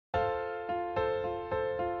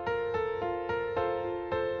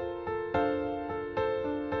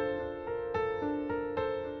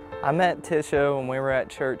I met Tisha when we were at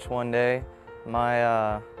church one day.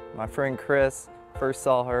 My friend Chris first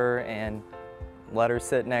saw her and let her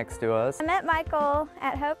sit next to us. I met Michael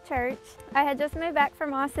at Hope Church. I had just moved back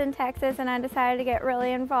from Austin, Texas, and I decided to get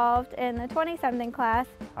really involved in the 20-something class.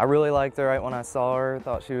 I really liked her right when I saw her,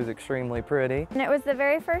 thought she was extremely pretty. And it was the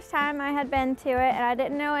very first time I had been to it, and I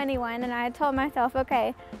didn't know anyone, and I had told myself,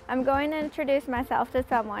 okay, I'm going to introduce myself to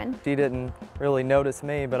someone. She didn't really notice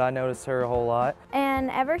me, but I noticed her a whole lot.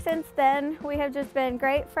 And ever since then, we have just been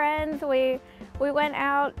great friends. We went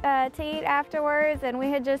out to eat afterwards, and we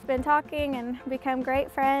had just been talking and become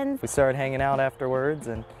great friends. We started hanging out afterwards,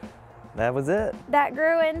 and that was it. That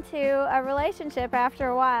grew into a relationship after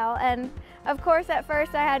a while, and of course at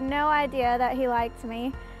first I had no idea that he liked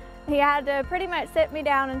me. He had to pretty much sit me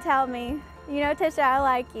down and tell me, you know, Tisha, I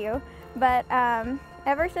like you. But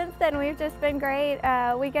ever since then we've just been great.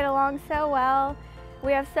 We get along so well.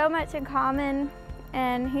 We have so much in common,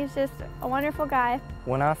 and he's just a wonderful guy.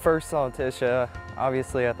 When I first saw Tisha,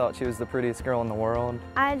 obviously I thought she was the prettiest girl in the world.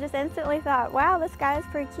 I just instantly thought, wow, this guy is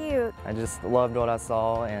pretty cute. I just loved what I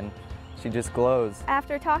saw, and she just glows.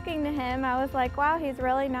 After talking to him, I was like, wow, he's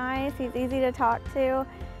really nice, he's easy to talk to.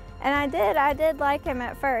 And I did like him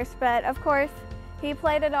at first, but of course, he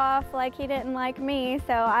played it off like he didn't like me,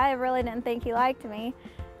 so I really didn't think he liked me.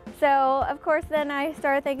 So, of course, then I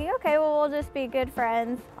started thinking, okay, well, we'll just be good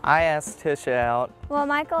friends. I asked Tisha out. Well,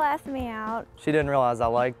 Michael asked me out. She didn't realize I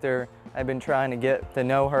liked her. I've been trying to get to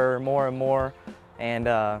know her more and more, and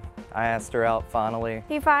I asked her out finally.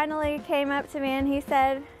 He finally came up to me and he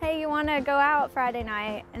said, hey, you want to go out Friday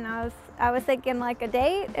night? And I was thinking like a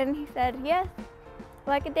date, and he said, yes,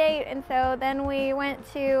 like a date. And so then we went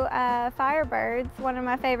to Firebirds, one of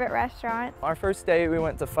my favorite restaurants. Our first date, we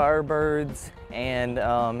went to Firebirds, and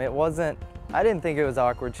I didn't think it was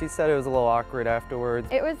awkward. She said it was a little awkward afterwards.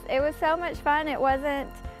 It was so much fun. It wasn't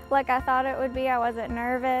like I thought it would be. I wasn't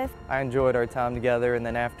nervous. I enjoyed our time together, and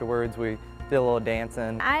then afterwards we did a little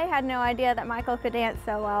dancing. I had no idea that Michael could dance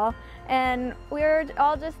so well, and we were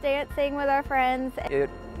all just dancing with our friends. It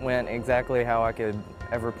went exactly how I could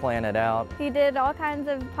ever plan it out. He did all kinds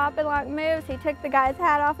of pop and lock moves. He took the guy's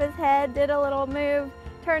hat off his head, did a little move,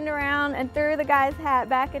 turned around and threw the guy's hat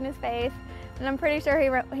back in his face. And I'm pretty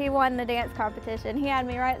sure he won the dance competition. He had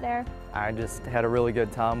me right there. I just had a really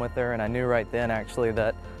good time with her, and I knew right then actually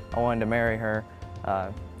that I wanted to marry her.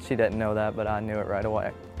 She didn't know that, but I knew it right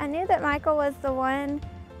away. I knew that Michael was the one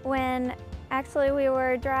when actually we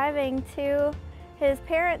were driving to his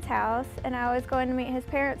parents' house, and I was going to meet his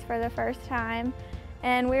parents for the first time.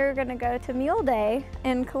 And we were going to go to Mule Day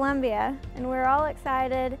in Columbia, and we were all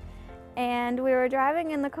excited, and we were driving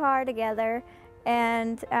in the car together,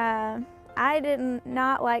 and I did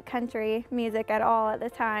not like country music at all at the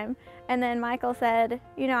time. And then Michael said,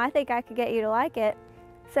 you know, I think I could get you to like it.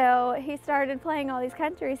 So he started playing all these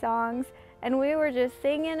country songs, and we were just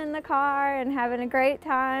singing in the car and having a great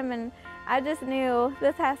time, and I just knew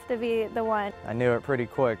this has to be the one. I knew it pretty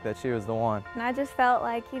quick that she was the one. And I just felt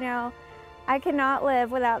like, you know, I cannot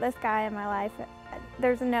live without this guy in my life.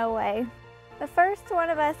 There's no way. The first one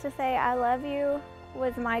of us to say I love you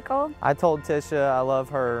was Michael. I told Tisha I love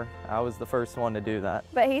her. I was the first one to do that.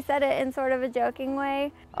 But he said it in sort of a joking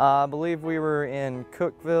way. I believe we were in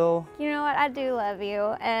Cookeville. You know what, I do love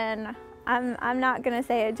you, and I'm not gonna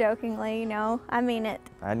say it jokingly, you know, I mean it.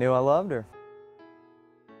 I knew I loved her.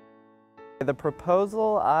 The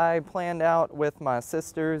proposal I planned out with my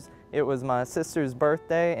sisters. It was my sister's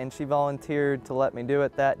birthday, and she volunteered to let me do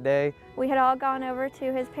it that day. We had all gone over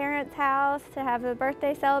to his parents' house to have a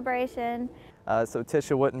birthday celebration. So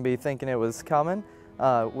Tisha wouldn't be thinking it was coming.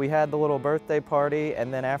 We had the little birthday party,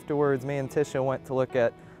 and then afterwards me and Tisha went to look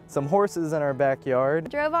at some horses in our backyard.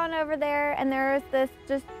 Drove on over there, and there was this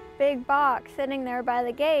just big box sitting there by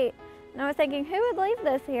the gate. And I was thinking, who would leave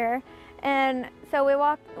this here? And so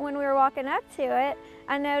when we were walking up to it,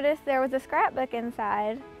 I noticed there was a scrapbook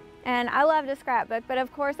inside. And I loved a scrapbook, but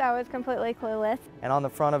of course I was completely clueless. And on the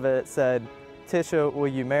front of it said, Tisha, will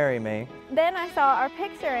you marry me? Then I saw our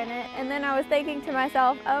picture in it, and then I was thinking to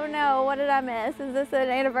myself, oh no, what did I miss? Is this an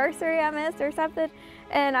anniversary I missed or something?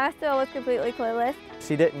 And I still was completely clueless.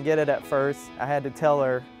 She didn't get it at first. I had to tell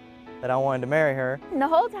her that I wanted to marry her. And the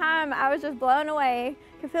whole time I was just blown away,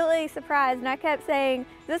 completely surprised, and I kept saying,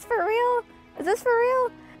 is this for real? Is this for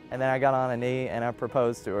real? And then I got on a knee and I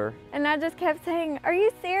proposed to her. And I just kept saying, are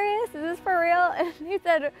you serious? Is this for real? And he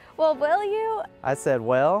said, well, will you? I said,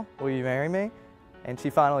 well, will you marry me? And she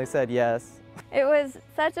finally said yes. It was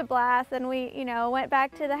such a blast, and we, you know, went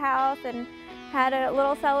back to the house and had a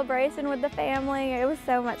little celebration with the family. It was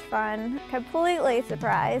so much fun. Completely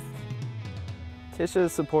surprised. Tisha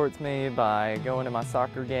supports me by going to my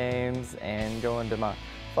soccer games and going to my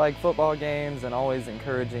flag football games and always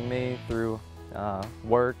encouraging me through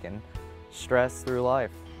work and stress through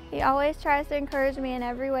life. He always tries to encourage me in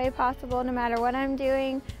every way possible, no matter what I'm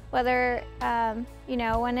doing. Whether, you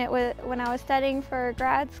know, when I was studying for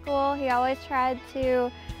grad school, he always tried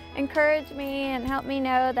to encourage me and help me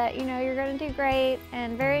know that, you know, you're going to do great,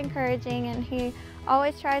 and very encouraging. And he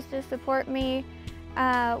always tries to support me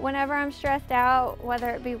whenever I'm stressed out, whether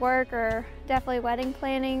it be work or definitely wedding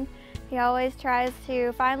planning. He always tries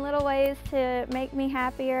to find little ways to make me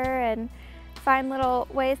happier and find little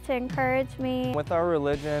ways to encourage me. With our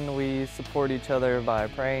religion, we support each other by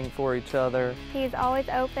praying for each other. He's always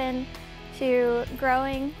open to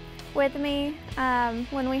growing with me.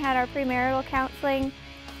 When we had our premarital counseling,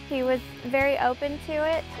 he was very open to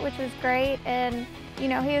it, which was great. And you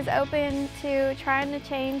know, he was open to trying to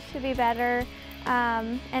change to be better,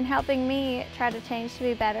 and helping me try to change to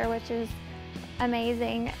be better, which is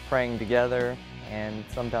amazing. Praying together and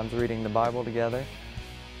sometimes reading the Bible together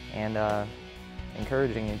and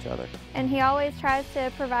encouraging each other. And he always tries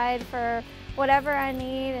to provide for whatever I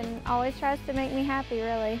need and always tries to make me happy,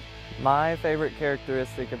 really. My favorite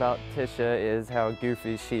characteristic about Tisha is how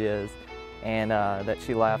goofy she is and that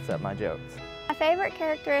she laughs at my jokes. My favorite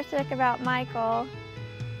characteristic about Michael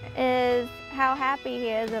is how happy he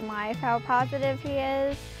is in life, how positive he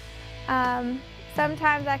is.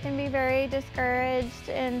 Sometimes I can be very discouraged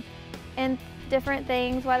in different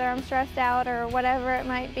things, whether I'm stressed out or whatever it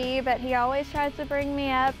might be, but he always tries to bring me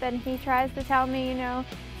up, and he tries to tell me, you know,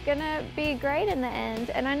 it's gonna be great in the end.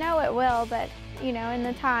 And I know it will, but you know, in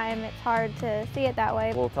the time, it's hard to see it that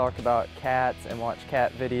way. We'll talk about cats and watch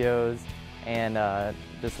cat videos and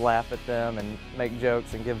just laugh at them and make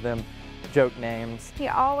jokes and give them joke names. He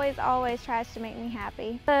always tries to make me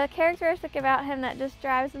happy. The characteristic about him that just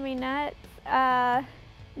drives me nuts,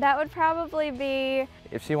 that would probably be,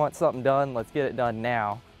 if she wants something done, let's get it done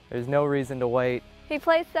now. There's no reason to wait. He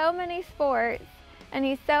plays so many sports and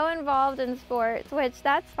he's so involved in sports, which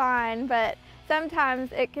that's fine, but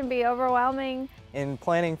sometimes it can be overwhelming. In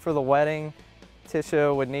planning for the wedding,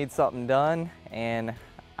 Tisha would need something done and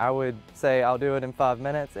I would say I'll do it in 5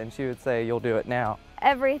 minutes and she would say you'll do it now.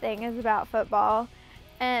 Everything is about football,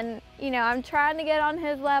 and you know, I'm trying to get on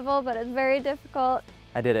his level, but it's very difficult.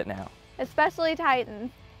 I did it now. Especially Titans.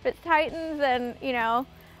 If it's Titans, then you know,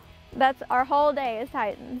 that's our whole day is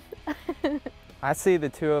Titans. I see the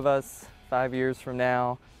two of us 5 years from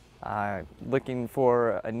now looking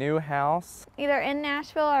for a new house. Either in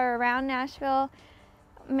Nashville or around Nashville,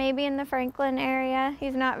 maybe in the Franklin area.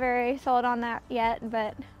 He's not very sold on that yet,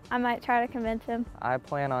 but I might try to convince him. I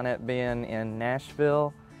plan on it being in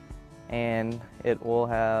Nashville, and it will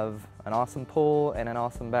have an awesome pool and an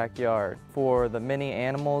awesome backyard for the many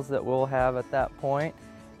animals that we'll have at that point,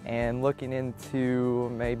 and looking into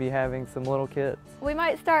maybe having some little kids. We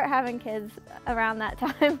might start having kids around that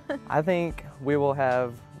time. I think we will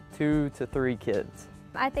have 2 to 3 kids.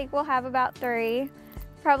 I think we'll have about 3.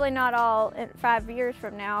 Probably not all in 5 years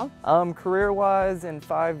from now. Career-wise, in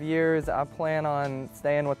 5 years, I plan on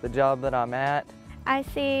staying with the job that I'm at. I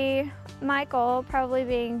see Michael probably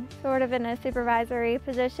being sort of in a supervisory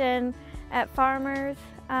position at Farmers,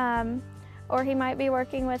 or he might be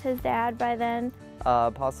working with his dad by then.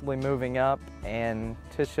 Possibly moving up, and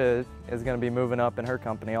Tisha is going to be moving up in her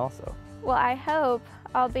company also. Well, I hope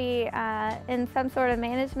I'll be in some sort of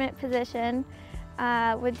management position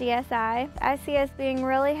with DSI. I see us being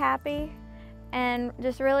really happy and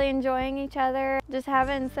just really enjoying each other, just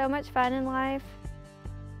having so much fun in life.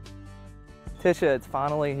 Tisha, it's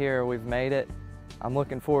finally here. We've made it. I'm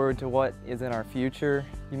looking forward to what is in our future.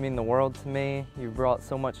 You mean the world to me. You've brought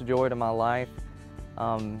so much joy to my life.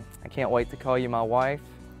 I can't wait to call you my wife.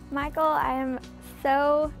 Michael, I am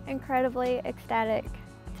so incredibly ecstatic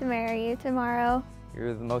to marry you tomorrow.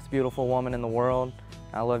 You're the most beautiful woman in the world.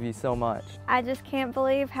 I love you so much. I just can't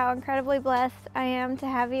believe how incredibly blessed I am to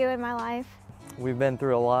have you in my life. We've been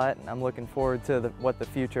through a lot, and I'm looking forward to what the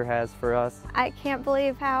future has for us. I can't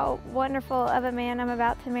believe how wonderful of a man I'm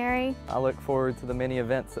about to marry. I look forward to the many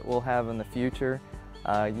events that we'll have in the future.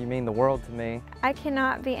 You mean the world to me. I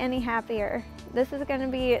cannot be any happier. This is going to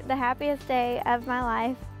be the happiest day of my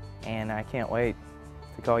life. And I can't wait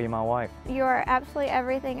to call you my wife. You are absolutely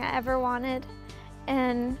everything I ever wanted.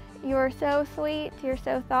 And you're so sweet, you're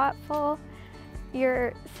so thoughtful,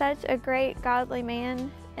 you're such a great godly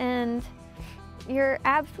man, and you're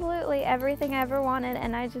absolutely everything I ever wanted,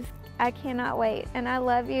 and I cannot wait. And I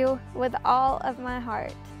love you with all of my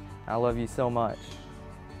heart. I love you so much.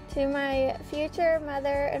 To my future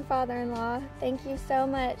mother and father-in-law, thank you so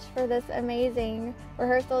much for this amazing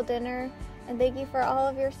rehearsal dinner, and thank you for all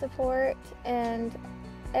of your support and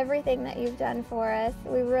everything that you've done for us.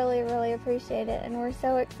 We really, really appreciate it, and we're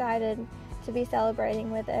so excited to be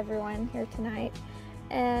celebrating with everyone here tonight.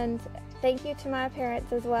 And thank you to my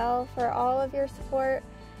parents as well for all of your support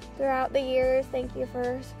throughout the years. Thank you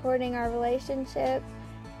for supporting our relationship.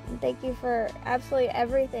 And thank you for absolutely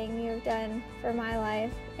everything you've done for my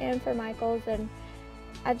life and for Michael's. And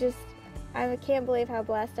I can't believe how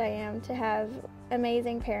blessed I am to have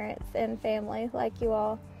amazing parents and family like you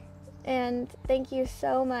all. And thank you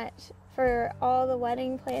so much for all the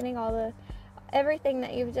wedding planning, everything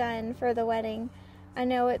that you've done for the wedding. I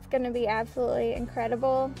know it's going to be absolutely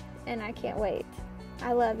incredible, and I can't wait.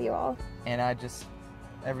 I love you all. And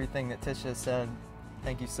everything that Tisha said,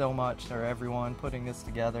 thank you so much for everyone putting this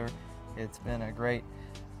together. It's been a great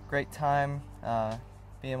time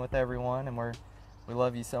being with everyone, and we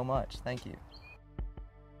love you so much. Thank you.